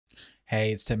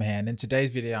Hey, it's Tim here, and in today's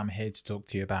video, I'm here to talk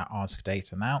to you about Ask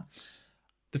Data. Now,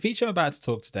 the feature I'm about to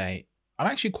talk today, I'm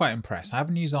actually quite impressed. I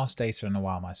haven't used Ask Data in a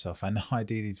while myself. I know I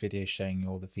do these videos showing you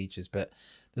all the features, but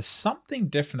there's something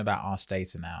different about Ask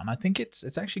Data now, and I think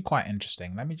it's actually quite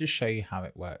interesting. Let me just show you how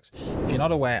it works. If you're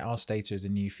not aware, Ask Data is a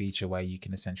new feature where you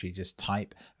can essentially just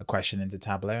type a question into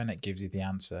Tableau and it gives you the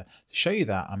answer. To show you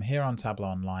that, I'm here on Tableau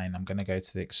Online. I'm going to go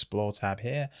to the Explore tab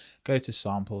here, go to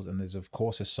Samples, and there's of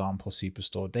course a sample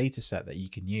superstore data set that you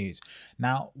can use.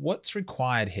 Now, what's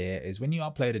required here is when you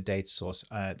upload a data source,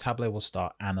 Tableau will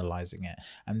start analyzing it.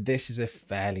 And this is a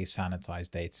fairly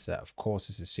sanitized data set. Of course,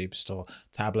 this is Superstore.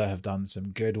 Tableau have done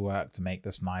some good work to make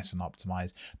this nice and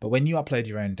optimized. But when you upload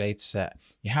your own data set,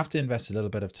 you have to invest a little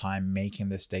bit of time making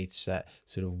this data set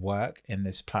sort of work in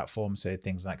this platform. So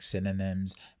things like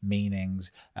synonyms,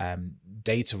 meanings,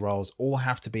 data roles all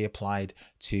have to be applied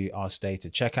to Ask Data.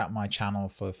 Check out my channel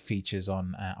for features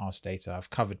on Ask Data.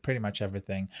 I've covered pretty much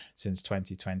everything since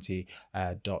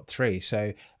 2020.3.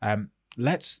 So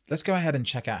let's go ahead and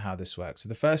check out how this works. So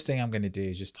the first thing I'm going to do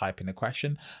is just type in a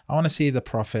question. I want to see the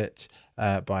profit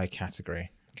by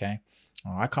category. Okay.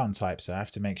 Oh, I can't type, so I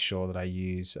have to make sure that I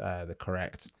use the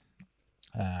correct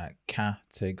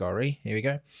category. Here we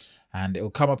go. And it will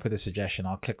come up with a suggestion.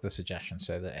 I'll click the suggestion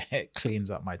so that it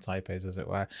cleans up my typos, as it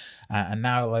were. And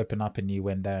now it'll open up a new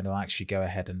window and it'll actually go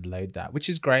ahead and load that, which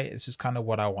is great. This is kind of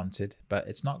what I wanted, but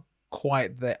it's not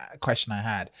quite the question I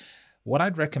had. What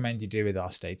I'd recommend you do with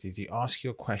Ask Data is you ask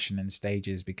your question in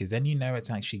stages, because then you know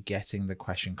it's actually getting the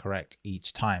question correct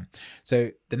each time. So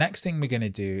the next thing we're going to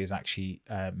do is actually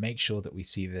make sure that we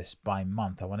see this by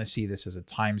month. I want to see this as a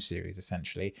time series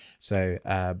essentially. So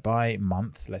by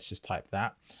month, let's just type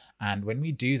that. And when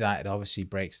we do that, it obviously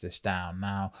breaks this down.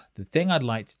 Now, the thing I'd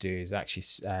like to do is actually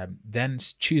then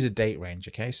choose a date range.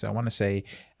 Okay, so I want to say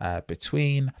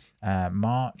between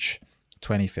March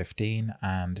 2015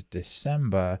 and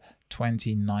December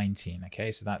 2019.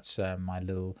 Okay, so that's my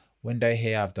little window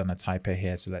here. I've done a typo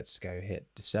here, so let's go hit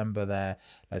December there.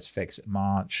 Let's fix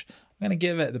March. I'm going to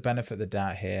give it the benefit of the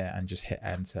doubt here and just hit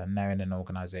enter. Now in an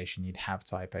organization you'd have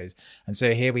typos, and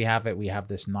so here we have it. We have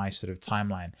this nice sort of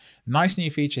timeline. Nice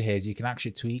new feature here is you can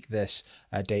actually tweak this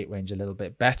date range a little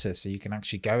bit better. So you can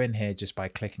actually go in here just by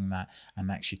clicking that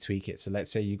and actually tweak it. So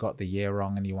let's say you got the year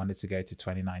wrong and you wanted to go to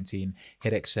 2019,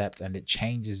 hit accept, and it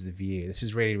changes the view. This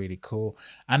is really, really cool.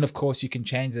 And of course you can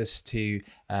change this to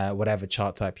whatever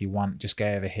chart type you want. Just go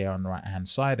over here on the right hand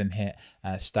side and hit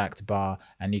stacked bar,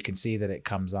 and you can see that it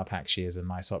comes up actually is a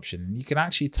nice option, and you can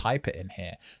actually type it in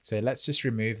here. So let's just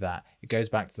remove that. It goes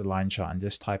back to the line chart and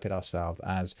just type it ourselves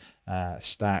as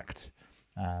stacked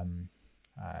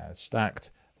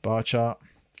bar chart.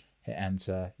 Hit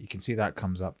enter. You can see that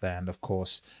comes up there, and of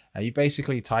course you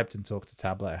basically typed and talked to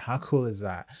Tableau. How cool is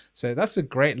that? So that's a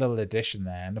great little addition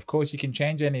there, and of course you can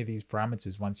change any of these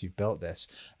parameters once you've built this,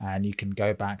 and you can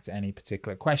go back to any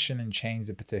particular question and change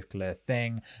the particular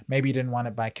thing. Maybe you didn't want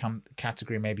it by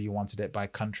category, maybe you wanted it by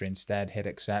country instead. Hit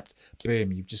accept.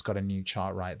 Boom, you've just got a new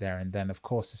chart right there. And then of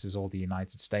course this is all the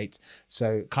United States,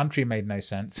 so country made no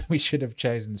sense. We should have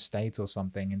chosen state or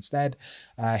something instead.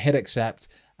 Hit accept,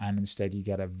 and instead you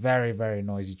get a very, very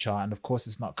noisy chart. And of course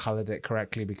it's not colored it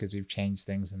correctly because we've changed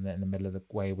things in the middle of the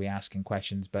way we're asking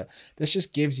questions. But this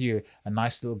just gives you a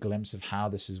nice little glimpse of how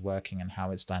this is working and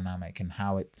how it's dynamic and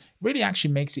how it really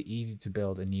actually makes it easy to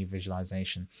build a new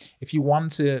visualization. If you want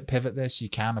to pivot this, you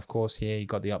can. Of course, here you've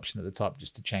got the option at the top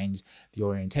just to change the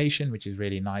orientation, which is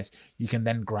really nice. You can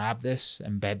then grab this,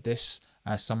 embed this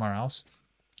somewhere else,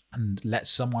 and let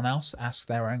someone else ask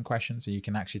their own questions. So you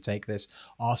can actually take this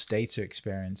Ask Data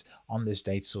experience on this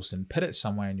data source and put it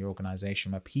somewhere in your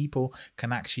organization where people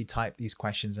can actually type these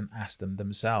questions and ask them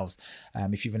themselves.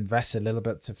 If you've invested a little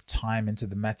bit of time into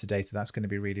the metadata, that's going to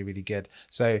be really, really good.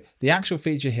 So the actual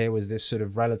feature here was this sort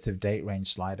of relative date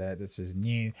range slider. This is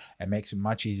new. It makes it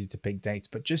much easier to pick dates,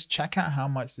 but just check out how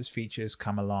much this feature has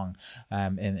come along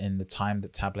in the time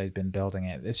that Tableau has been building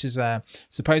it. This is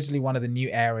supposedly one of the new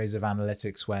areas of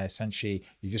analytics where essentially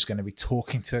you're just going to be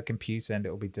talking to a computer and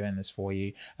it will be doing this for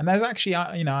you. And there's actually,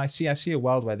 I see a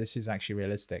world where this is actually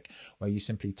realistic, where you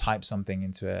simply type something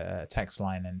into a text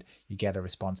line and you get a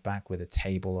response back with a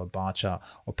table or bar chart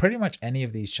or pretty much any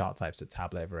of these chart types that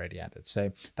Tableau have already added.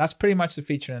 So that's pretty much the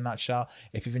feature in a nutshell.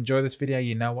 If you've enjoyed this video,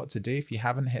 you know what to do. If you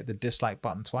haven't, hit the dislike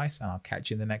button twice, and I'll catch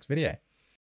you in the next video.